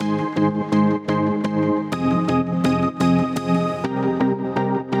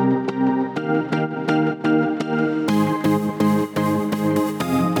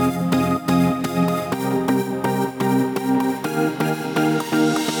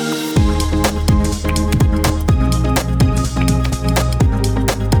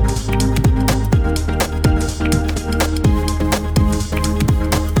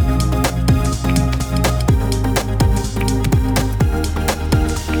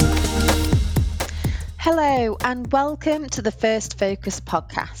Hello, and welcome to the First Focus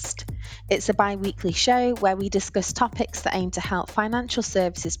podcast. It's a bi weekly show where we discuss topics that aim to help financial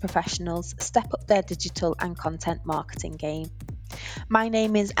services professionals step up their digital and content marketing game. My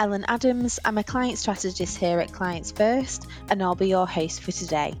name is Ellen Adams. I'm a client strategist here at Clients First, and I'll be your host for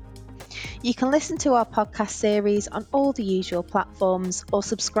today. You can listen to our podcast series on all the usual platforms or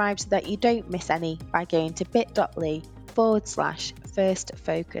subscribe so that you don't miss any by going to bit.ly/First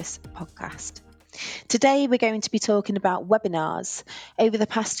Focus podcast. Today, we're going to be talking about webinars. Over the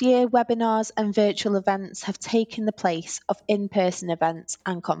past year, webinars and virtual events have taken the place of in-person events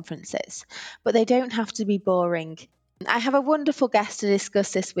and conferences, but they don't have to be boring. I have a wonderful guest to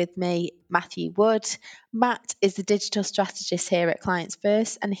discuss this with me, Matthew Wood. Matt is the digital strategist here at Clients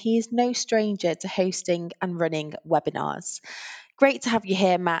First, and he is no stranger to hosting and running webinars. Great to have you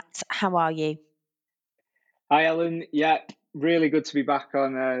here, Matt. How are you? Hi, Ellen. Yeah, really good to be back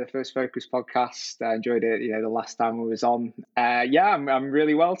on the First Focus podcast. I enjoyed it, the last time I was on. I'm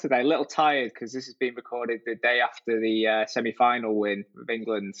really well today. A little tired because this has been recorded the day after the semi-final win with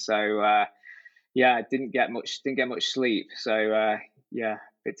England. So didn't get much sleep. So a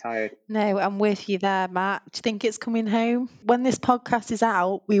bit tired. No, I'm with you there, Matt. Do you think it's coming home? When this podcast is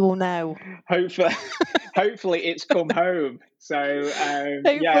out, we will know. Hopefully it's come home. So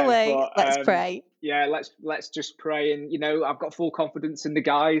Hopefully, let's pray. Yeah, let's just pray. And I've got full confidence in the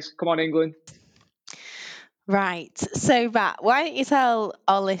guys. Come on, England. Right. So, Matt, why don't you tell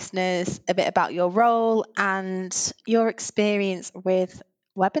our listeners a bit about your role and your experience with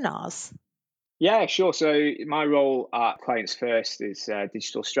webinars? Yeah, sure. So my role at Clients First is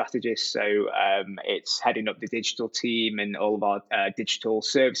digital strategist. So it's heading up the digital team and all of our digital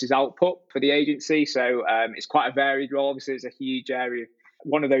services output for the agency. So it's quite a varied role. Obviously, it's a huge area.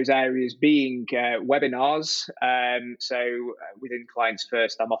 One of those areas being webinars. Within Clients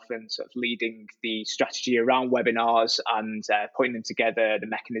First, I'm often sort of leading the strategy around webinars and putting them together, the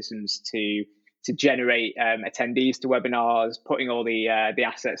mechanisms to generate attendees to webinars, putting all the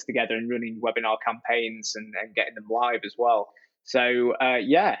assets together and running webinar campaigns and getting them live as well. So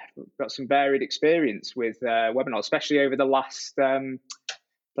we've got some varied experience with webinars, especially over the last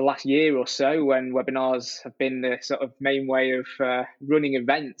year or so, when webinars have been the sort of main way of running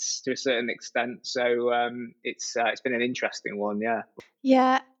events to a certain extent. So it's been an interesting one, yeah.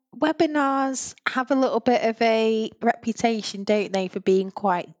 Yeah, webinars have a little bit of a reputation, don't they, for being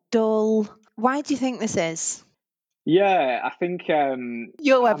quite dull. Why do you think this is? Yeah, I think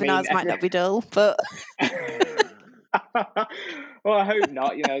Your webinars might not be dull, but well, I hope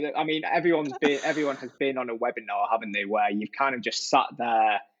not. Everyone has been on a webinar, haven't they, where you've kind of just sat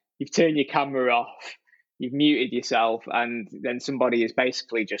there, you've turned your camera off, you've muted yourself, and then somebody is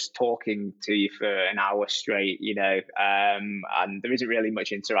basically just talking to you for an hour straight, and there isn't really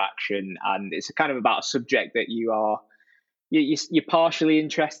much interaction, and it's kind of about a subject that you're partially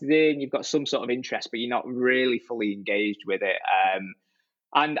interested in, you've got some sort of interest, but you're not really fully engaged with it.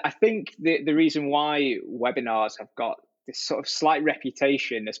 And I think the reason why webinars have got this sort of slight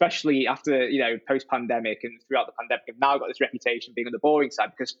reputation, especially after, post-pandemic and throughout the pandemic, have now got this reputation being on the boring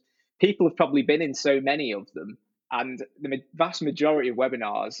side, because people have probably been in so many of them. And the vast majority of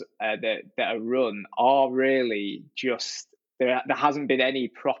webinars that are run are really just, there hasn't been any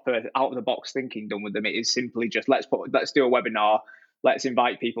proper out-of-the-box thinking done with them. It is simply just, let's do a webinar, let's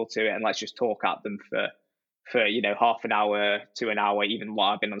invite people to it, and let's just talk at them for half an hour to an hour. Even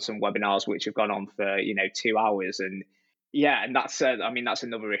I've been on some webinars which have gone on for 2 hours, and that's that's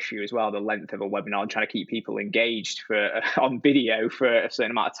another issue as well, the length of a webinar and trying to keep people engaged on video for a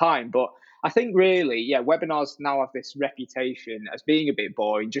certain amount of time. But I think really, webinars now have this reputation as being a bit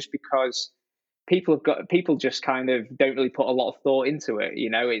boring, just because people just kind of don't really put a lot of thought into it.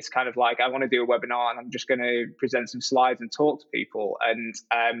 It's kind of like, I want to do a webinar and I'm just going to present some slides and talk to people, and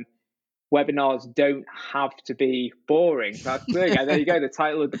webinars don't have to be boring. There you go, the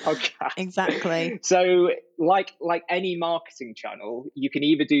title of the podcast. Exactly. So like any marketing channel, you can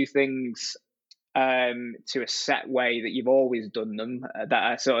either do things to a set way that you've always done them, that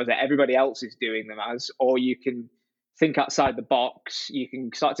are sort of that everybody else is doing them as, or you can think outside the box. You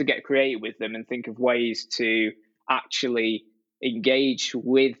can start to get creative with them and think of ways to actually engage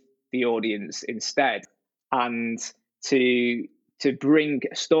with the audience instead, and to bring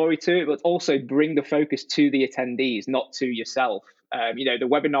a story to it, but also bring the focus to the attendees, not to yourself. The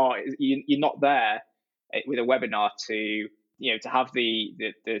webinar, you're not there with a webinar to have the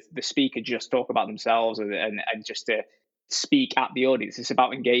speaker just talk about themselves and just to speak at the audience. It's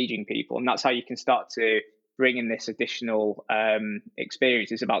about engaging people, and that's how you can start to bring in this additional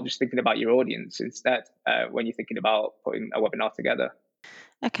experience. It's about just thinking about your audience instead when you're thinking about putting a webinar together.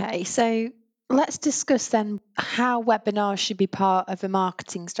 Okay, so Let's discuss then how webinars should be part of a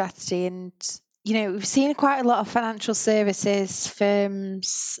marketing strategy. And, we've seen quite a lot of financial services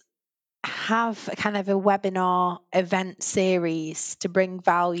firms have a kind of a webinar event series to bring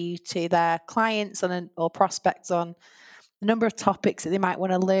value to their clients or prospects on a number of topics that they might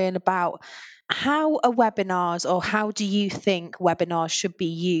want to learn about. How are webinars, or how do you think webinars should be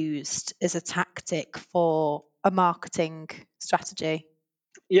used as a tactic for a marketing strategy?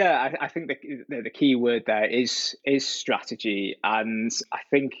 Yeah, I think the key word there is strategy, and I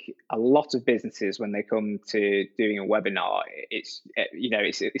think a lot of businesses, when they come to doing a webinar, it's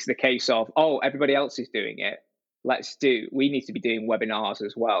the case of, oh, everybody else is doing it, we need to be doing webinars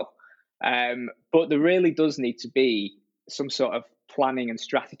as well. But there really does need to be some sort of planning and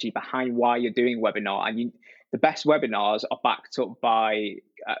strategy behind why you're doing webinar, and the best webinars are backed up by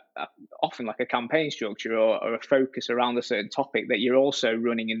often like a campaign structure, or a focus around a certain topic that you're also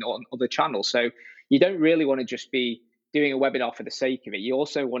running in on other channels. So you don't really want to just be doing a webinar for the sake of it. You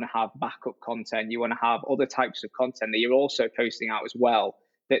also want to have backup content. You want to have other types of content that you're also posting out as well,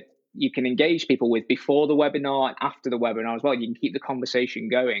 that you can engage people with before the webinar and after the webinar as well. You can keep the conversation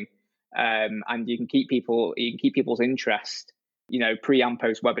going, and you can keep people's interest, pre and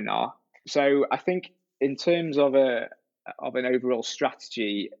post webinar. So I think in terms of an overall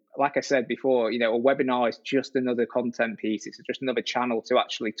strategy, like I said before, a webinar is just another content piece. It's just another channel to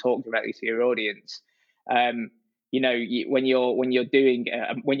actually talk directly to your audience. When you're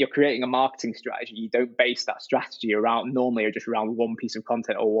creating a marketing strategy, you don't base that strategy around one piece of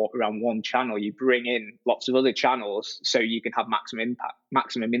content or around one channel. You bring in lots of other channels so you can have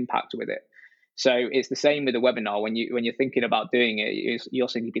maximum impact with it. So it's the same with a webinar. When you're thinking about doing it, you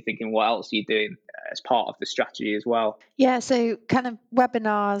also need to be thinking, what else are you doing as part of the strategy as well? Yeah, so kind of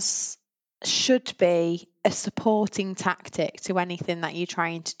webinars should be a supporting tactic to anything that you're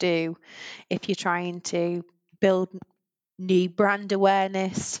trying to do. If you're trying to build new brand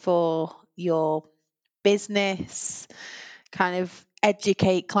awareness for your business, kind of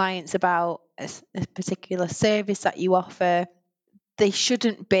educate clients about a particular service that you offer, they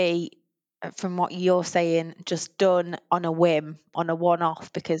shouldn't be, from what you're saying, just done on a whim, on a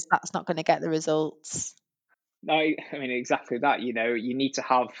one-off, because that's not going to get the results. No, I mean exactly that. You need to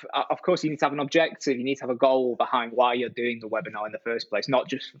have, of course, you need to have an objective. You need to have a goal behind why you're doing the webinar in the first place, not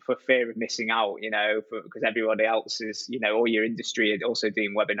just for fear of missing out. Because everybody else is, all your industry are also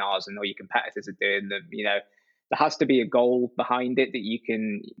doing webinars, and all your competitors are doing them. There has to be a goal behind it that you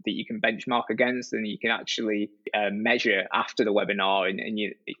can benchmark against, and you can actually measure after the webinar.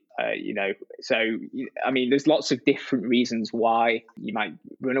 So I mean, there's lots of different reasons why you might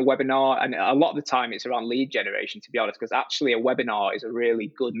run a webinar, and a lot of the time it's around lead generation, to be honest, because actually a webinar is a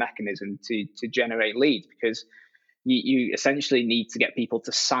really good mechanism to generate leads, because you essentially need to get people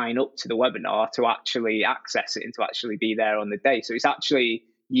to sign up to the webinar to actually access it and to actually be there on the day. So it's actually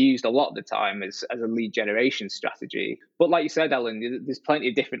used a lot of the time as a lead generation strategy. But like you said, Ellen, there's plenty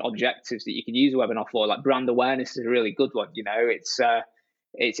of different objectives that you can use a webinar for. Like brand awareness is a really good one. A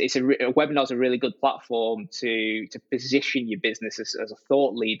webinar is a really good platform to position your business as a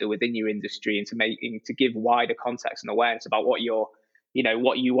thought leader within your industry, and to give wider context and awareness about what you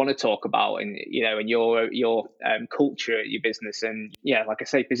want to talk about, and your culture at your business, and like I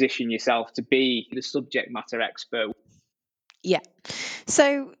say, position yourself to be the subject matter expert. Yeah.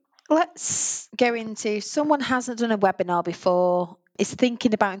 So let's go into someone hasn't done a webinar before, is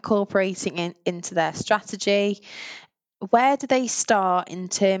thinking about incorporating it into their strategy. Where do they start in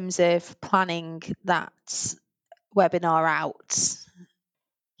terms of planning that webinar out?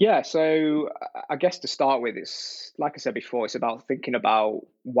 Yeah, so I guess to start with, it's like I said before, it's about thinking about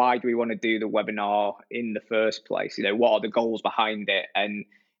why do we want to do the webinar in the first place? What are the goals behind it? And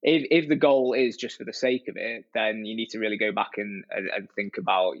if the goal is just for the sake of it, then you need to really go back and think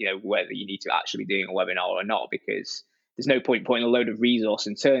about, whether you need to actually doing a webinar or not, because there's no point putting a load of resource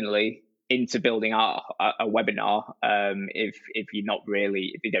internally into building out a webinar if you don't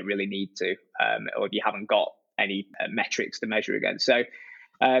really need to, or if you haven't got any metrics to measure against. So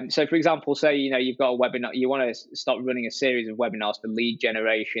for example, say, you've got a webinar, you want to start running a series of webinars for lead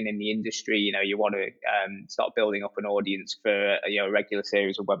generation in the industry. You want to start building up an audience for a regular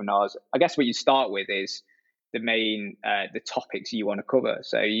series of webinars. I guess what you start with is the topics you want to cover.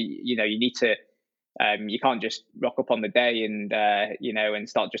 So you need to, you can't just rock up on the day and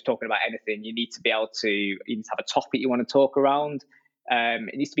start just talking about anything. You need to have a topic you want to talk around.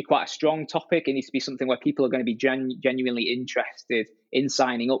 It needs to be quite a strong topic. It needs to be something where people are going to be genuinely interested in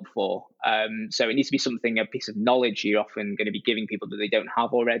signing up for. So it needs to be a piece of knowledge you're often going to be giving people that they don't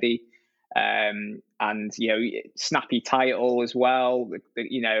have already. And snappy title as well.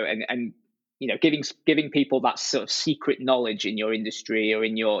 And giving people that sort of secret knowledge in your industry or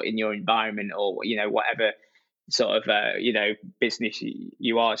in your environment, or whatever sort of business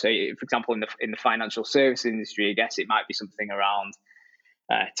you are. So, for example, in the financial services industry, I guess it might be something around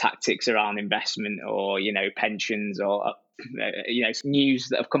tactics around investment, or pensions, or news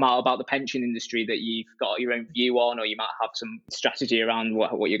that have come out about the pension industry that you've got your own view on, or you might have some strategy around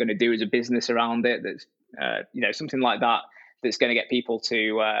what you're going to do as a business around it. That's something like that that's going to get people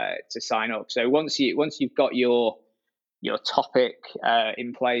to sign up. So once you've got your topic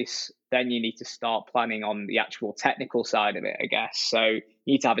in place, then you need to start planning on the actual technical side of it, I guess. So you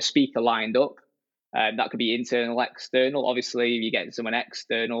need to have a speaker lined up. That could be internal, external. Obviously, if you get someone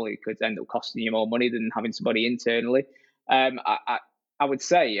external, it could end up costing you more money than having somebody internally. I would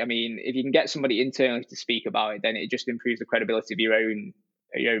say, I mean, if you can get somebody internally to speak about it, then it just improves the credibility of your own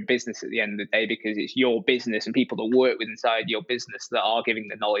business at the end of the day, because it's your business and people that work with inside your business that are giving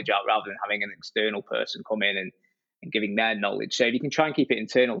the knowledge out, rather than having an external person come in and giving their knowledge. So if you can try and keep it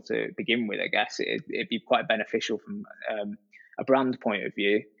internal to begin with, I guess it'd be quite beneficial from a brand point of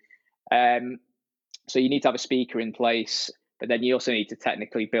view. So you need to have a speaker in place, but then you also need to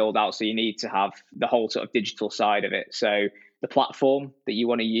technically build out. So you need to have the whole sort of digital side of it. So the platform that you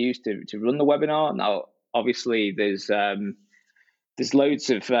want to use to run the webinar. Now, obviously, there's loads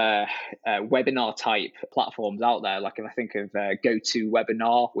of webinar type platforms out there. Like if I think of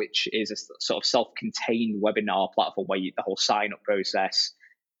GoToWebinar, which is a sort of self-contained webinar platform where the whole sign-up process,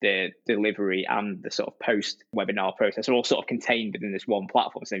 the delivery, and the sort of post-webinar process are all sort of contained within this one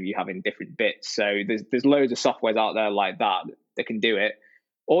platform. So you have in different bits. So there's loads of softwares out there like that can do it.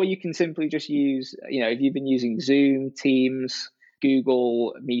 Or you can simply just use, if you've been using Zoom, Teams,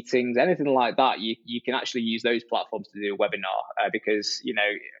 Google Meetings, anything like that, you can actually use those platforms to do a webinar, because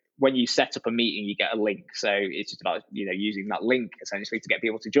when you set up a meeting, you get a link. So it's just about using that link essentially to get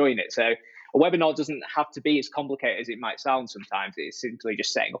people to join it. So a webinar doesn't have to be as complicated as it might sound sometimes. It's simply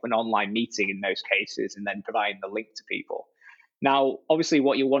just setting up an online meeting in most cases and then providing the link to people. Now, obviously,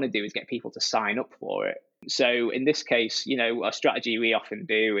 what you want to do is get people to sign up for it. So in this case, a strategy we often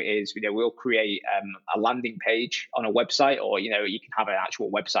do is, we'll create a landing page on a website, or, you can have an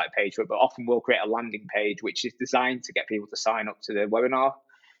actual website page for it, but often we'll create a landing page which is designed to get people to sign up to the webinar.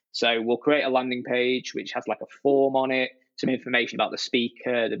 So we'll create a landing page which has like a form on it, some information about the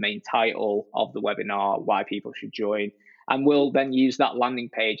speaker, the main title of the webinar, why people should join. And we'll then use that landing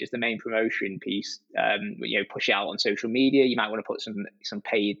page as the main promotion piece. Push it out on social media. You might want to put some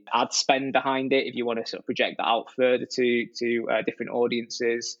paid ad spend behind it if you want to sort of project that out further to different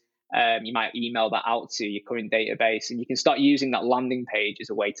audiences. You might email that out to your current database, and you can start using that landing page as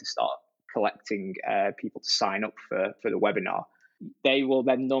a way to start collecting people to sign up for the webinar. They will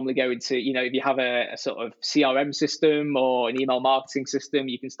then normally go into, if you have a sort of CRM system or an email marketing system,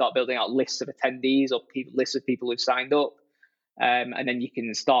 you can start building out lists of attendees or lists of people who've signed up. And then you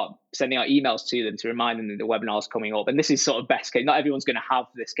can start sending out emails to them to remind them that the webinar is coming up. And this is sort of best case. Not everyone's going to have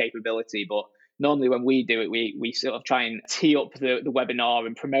this capability, but normally when we do it, we sort of try and tee up the webinar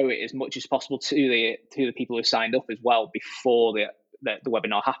and promote it as much as possible to the people who signed up as well before the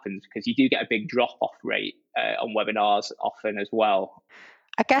webinar happens, because you do get a big drop-off rate on webinars often as well.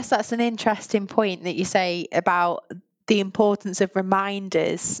 I guess that's an interesting point that you say about the importance of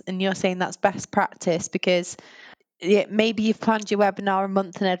reminders, and you're saying that's best practice, because maybe you've planned your webinar a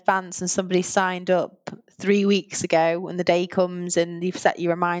month in advance and somebody signed up 3 weeks ago, and the day comes and you've set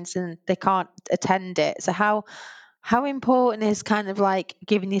your reminders and they can't attend it. So how important is kind of like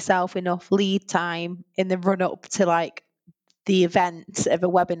giving yourself enough lead time in the run up to like the event of a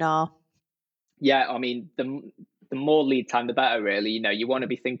webinar? Yeah, I mean, the more lead time, the better, really. You want to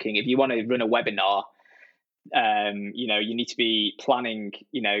be thinking, if you want to run a webinar, you need to be planning,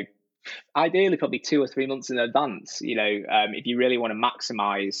 ideally probably 2 or 3 months in advance, if you really want to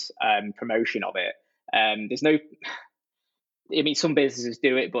maximize promotion of it. There's no, I mean, some businesses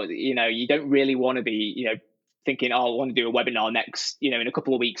do it, but, you don't really want to be, thinking, oh, I want to do a webinar next, in a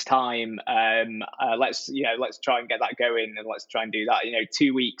couple of weeks' time. Let's try and get that going, and let's try and do that.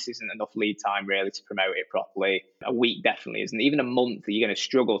 2 weeks isn't enough lead time really to promote it properly. A week definitely isn't. Even a month, you're going to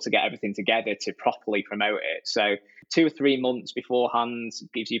struggle to get everything together to properly promote it. So 2 or 3 months beforehand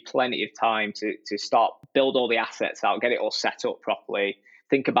gives you plenty of time to start, build all the assets out, get it all set up properly.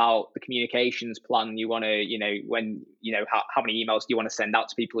 Think about the communications plan you want to, how many emails do you want to send out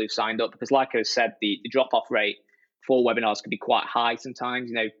to people who've signed up? Because like I said, the drop-off rate for webinars can be quite high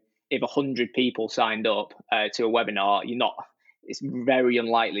sometimes. If 100 people signed up to a webinar, it's very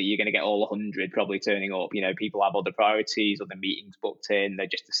unlikely you're going to get all 100 probably turning up. People have other priorities, other meetings booked in. They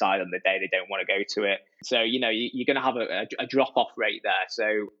just decide on the day they don't want to go to it. So, you're going to have a drop off rate there.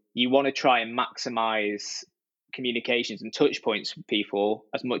 So you want to try and maximize communications and touch points with people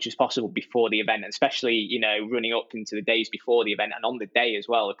as much as possible before the event, especially, running up into the days before the event and on the day as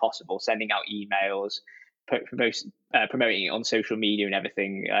well, if possible, sending out emails, promoting it on social media and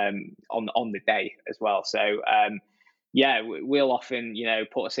everything on the day as well. So yeah, we'll often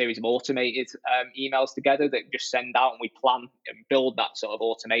put a series of automated emails together that just send out, and we plan and build that sort of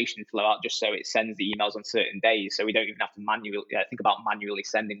automation flow out just so it sends the emails on certain days, so we don't even have to manually think about manually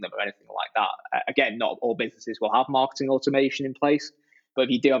sending them or anything like that. Again, not all businesses will have marketing automation in place, but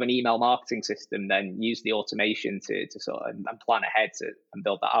if you do have an email marketing system, then use the automation to sort of and plan ahead and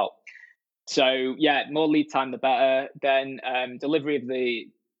build that out. So yeah, more lead time the better. Then delivery of the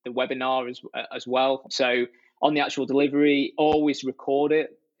webinar as well. So on the actual delivery, always record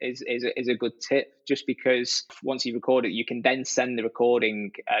it is a good tip. Just because once you record it, you can then send the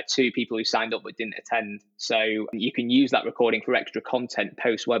recording to people who signed up but didn't attend. So you can use that recording for extra content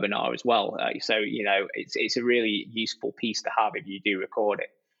post webinar as well. So it's a really useful piece to have if you do record it.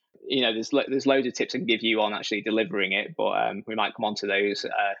 There's loads of tips I can give you on actually delivering it, but we might come on to those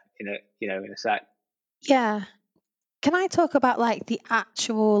in a sec. Yeah. Can I talk about like the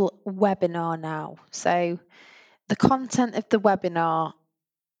actual webinar now? So the content of the webinar,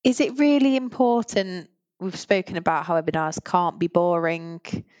 is it really important? We've spoken about how webinars can't be boring.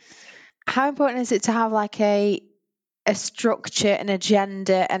 How important is it to have like a structure, an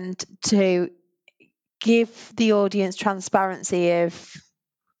agenda, and to give the audience transparency of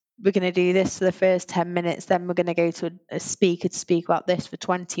we're going to do this for the first 10 minutes, then we're going to go to a speaker to speak about this for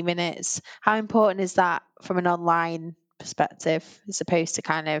 20 minutes. How important is that from an online perspective as opposed to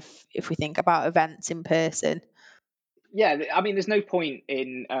kind of if we think about events in person? Yeah, I mean, there's no point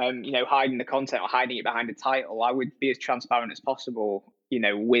in hiding the content or hiding it behind a title. I would be as transparent as possible,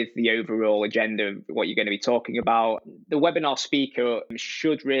 with the overall agenda of what you're going to be talking about. The webinar speaker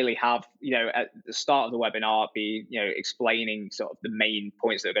should really have, at the start of the webinar, be explaining sort of the main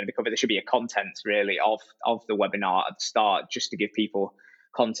points that are going to be covered. There should be a contents really of the webinar at the start, just to give people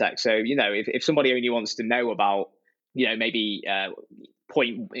context. So if somebody only wants to know about maybe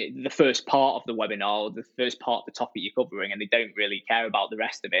the first part of the webinar, or the first part of the topic you're covering, and they don't really care about the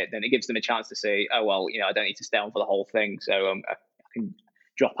rest of it, then it gives them a chance to say, oh, well, I don't need to stay on for the whole thing. So I can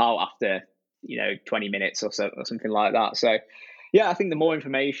drop out after, 20 minutes or so, or something like that. So yeah, I think the more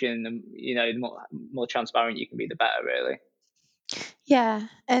information, the more transparent you can be, the better, really. Yeah.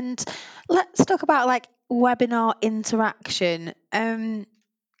 And let's talk about like webinar interaction.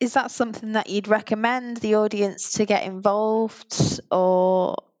 Is that something that you'd recommend the audience to get involved,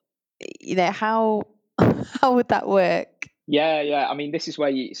 or how how would that work? Yeah. I mean, this is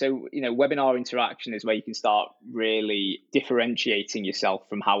where webinar interaction is where you can start really differentiating yourself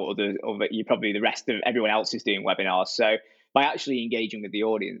from how you probably the rest of everyone else is doing webinars. So by actually engaging with the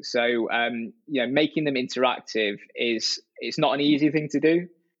audience, so making them interactive it's not an easy thing to do,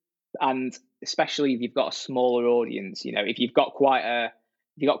 and especially if you've got a smaller audience. If you've got quite a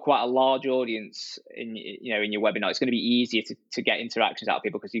large audience in your webinar, it's going to be easier to get interactions out of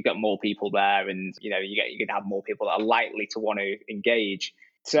people because you've got more people there, and you're going to have more people that are likely to want to engage.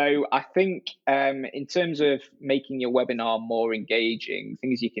 So I think in terms of making your webinar more engaging,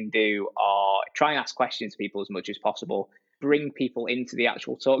 things you can do are try and ask questions to people as much as possible. Bring people into the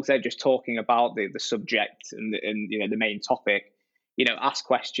actual talk. They're just talking about the subject and the main topic. Ask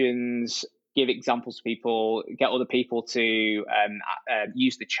questions, give examples to people, get other people to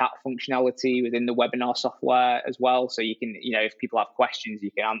use the chat functionality within the webinar software as well. So you can, if people have questions,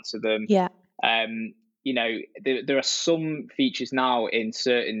 you can answer them. Yeah. There are some features now in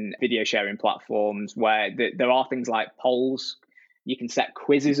certain video sharing platforms where there are things like polls. You can set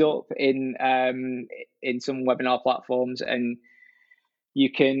quizzes up in some webinar platforms, and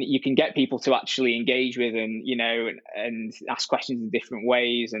you can get people to actually engage with and ask questions in different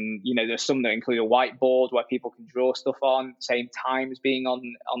ways. And there's some that include a whiteboard where people can draw stuff on same time as being on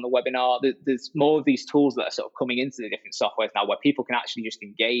the webinar. There's more of these tools that are sort of coming into the different softwares now where people can actually just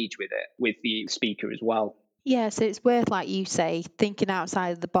engage with it with the speaker as well. Yeah, so it's worth, like you say, thinking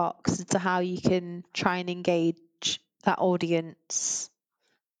outside of the box as to how you can try and engage that audience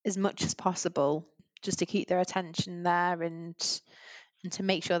as much as possible, just to keep their attention there and to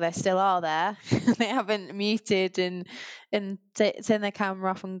make sure they still are there. They haven't muted and turned their camera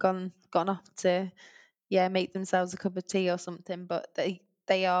off and gone off to make themselves a cup of tea or something, but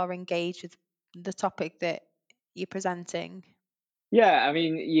they are engaged with the topic that you're presenting. Yeah, I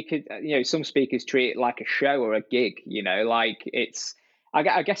mean, you could, some speakers treat it like a show or a gig. Like it's.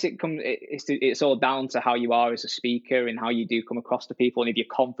 I guess it's all down to how you are as a speaker and how you do come across to people, and if you're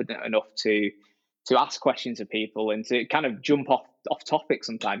confident enough to ask questions of people and to kind of jump off topic.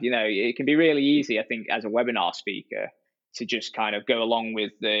 Sometimes, it can be really easy, I think, as a webinar speaker, to just kind of go along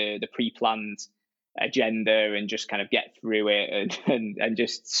with the pre-planned agenda and just kind of get through it and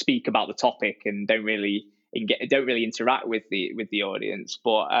just speak about the topic and don't really interact with the audience.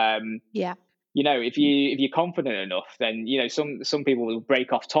 But Yeah. if you're confident enough, then some people will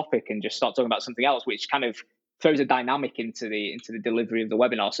break off topic and just start talking about something else, which kind of throws a dynamic into the delivery of the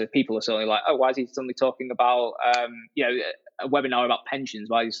webinar. So people are suddenly like, oh, why is he suddenly talking about a webinar about pensions?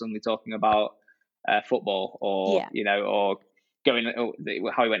 Why is he suddenly talking about football, or Yeah. or going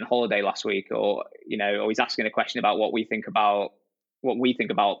how he went on holiday last week, or or he's asking a question about what we think about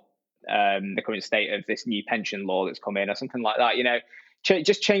the current state of this new pension law that's come in, or something like that.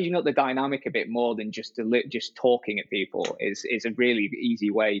 Just changing up the dynamic a bit more than just talking at people is a really easy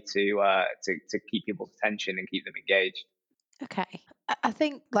way to keep people's attention and keep them engaged. Okay. I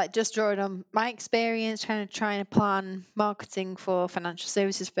think, like, just drawing on my experience trying to plan marketing for financial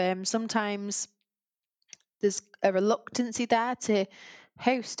services firms, sometimes there's a reluctancy there to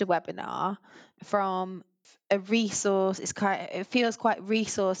host a webinar from a resource. It feels quite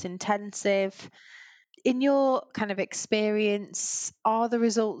resource intensive. In your kind of experience, are the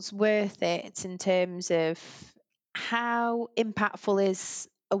results worth it in terms of how impactful is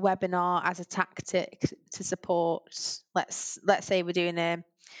a webinar as a tactic to support? Let's say we're doing an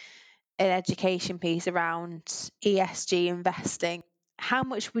education piece around ESG investing. How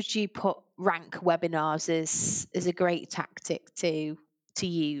much would you put rank webinars as a great tactic to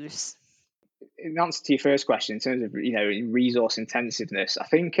use? In answer to your first question, in terms of resource intensiveness, I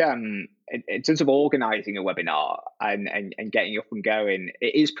think in terms of organising a webinar and getting up and going,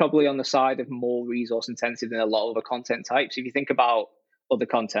 it is probably on the side of more resource intensive than a lot of other content types. If you think about other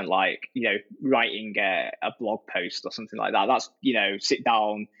content like writing a blog post or something like that, that's sit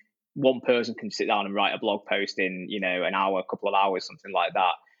down. One person can sit down and write a blog post in an hour, a couple of hours, something like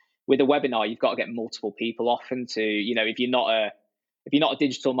that. With a webinar, you've got to get multiple people often to if you're not a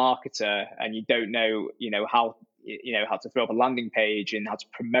digital marketer and you don't know how to throw up a landing page and how to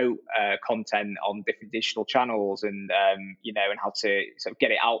promote content on different digital channels, and and how to sort of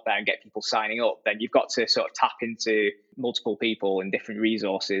get it out there and get people signing up, then you've got to sort of tap into multiple people and different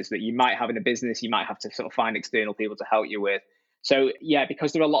resources that you might have in a business. You might have to sort of find external people to help you with. So yeah,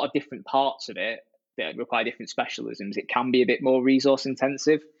 because there are a lot of different parts of it that require different specialisms, it can be a bit more resource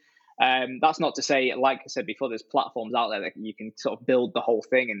intensive. That's not to say, like I said before, there's platforms out there that you can sort of build the whole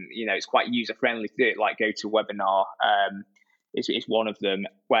thing, and it's quite user friendly to do it. Like GoToWebinar is one of them,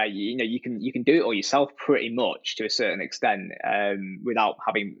 where you can do it all yourself pretty much to a certain extent, without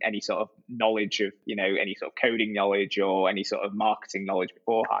having any sort of knowledge of any sort of coding knowledge or any sort of marketing knowledge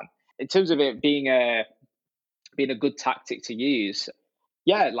beforehand. In terms of it being a good tactic to use,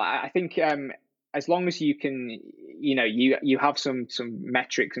 yeah, like I think as long as you can, you have some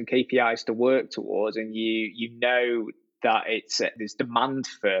metrics and KPIs to work towards, and you know that there's demand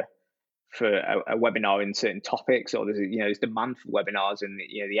for a webinar in certain topics, or there's demand for webinars in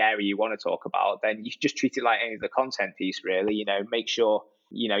the area you want to talk about, then you should just treat it like any of the content piece, really. Make sure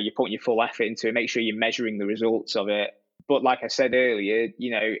you're putting your full effort into it. Make sure you're measuring the results of it. But like I said earlier,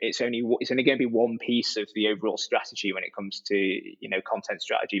 it's only going to be one piece of the overall strategy when it comes to content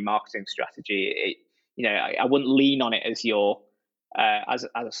strategy, marketing strategy. I wouldn't lean on it as your as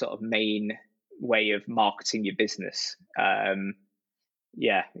a sort of main way of marketing your business.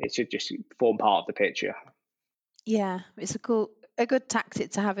 Yeah, it should just form part of the picture. Yeah, it's a good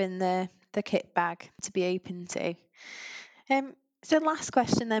tactic to have in the kit bag to be open to. So last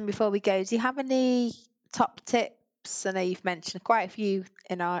question then before we go, do you have any top tips? I know you've mentioned quite a few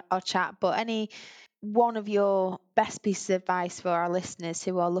in our chat, but any one of your best pieces of advice for our listeners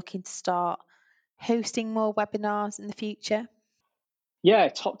who are looking to start hosting more webinars in the future? Yeah,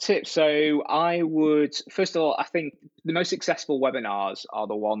 top tips. So I would, first of all, I think the most successful webinars are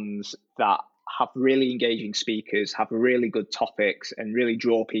the ones that have really engaging speakers, have really good topics, and really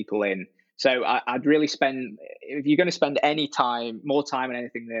draw people in. So I'd really spend, if you're going to spend more time on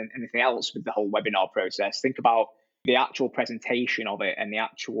anything than anything else with the whole webinar process, think about the actual presentation of it and the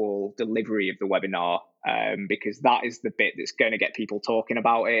actual delivery of the webinar, because that is the bit that's going to get people talking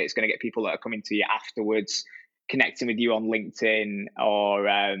about it. It's going to get people that are coming to you afterwards connecting with you on LinkedIn, or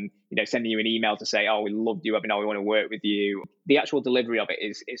sending you an email to say, oh, we loved your webinar, we want to work with you. The actual delivery of it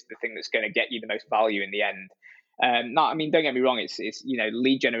is the thing that's going to get you the most value in the end. No, I mean, don't get me wrong. It's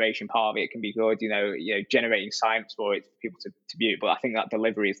lead generation part of it can be good. Generating signups for it for people to view it. But I think that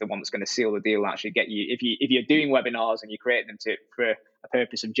delivery is the one that's going to seal the deal and actually get you. If you're doing webinars and you create them for a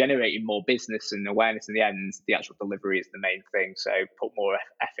purpose of generating more business and awareness in the end, the actual delivery is the main thing. So put more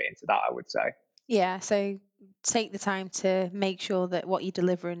effort into that, I would say. Yeah, so take the time to make sure that what you're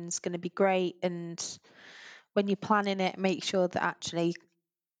delivering is going to be great, and when you're planning it, make sure that actually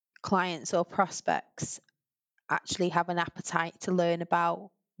clients or prospects actually have an appetite to learn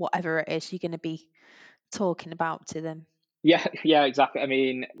about whatever it is you're going to be talking about to them. Yeah, exactly. I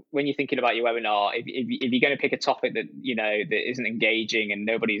mean, when you're thinking about your webinar, if you're going to pick a topic that isn't engaging and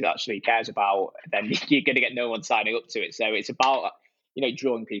nobody actually cares about, then you're going to get no one signing up to it. So it's about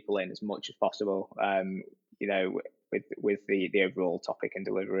drawing people in as much as possible. With the overall topic and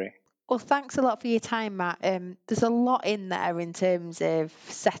delivery. Well, thanks a lot for your time, Matt. There's a lot in there in terms of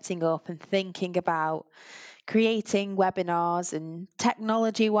setting up and thinking about creating webinars and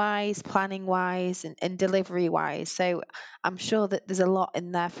technology wise, planning wise, and delivery wise. So I'm sure that there's a lot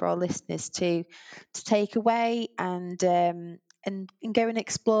in there for our listeners to take away and go and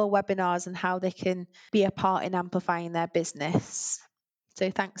explore webinars and how they can be a part in amplifying their business.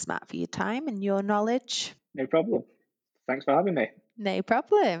 So thanks, Matt, for your time and your knowledge. No problem. Thanks for having me. No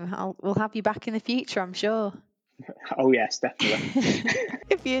problem. We'll have you back in the future, I'm sure. Oh, yes, definitely.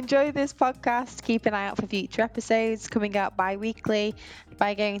 If you enjoy this podcast, keep an eye out for future episodes coming out bi-weekly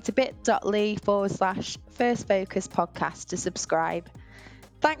by going to bit.ly/First Focus podcast to subscribe.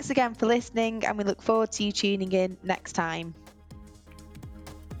 Thanks again for listening, and we look forward to you tuning in next time.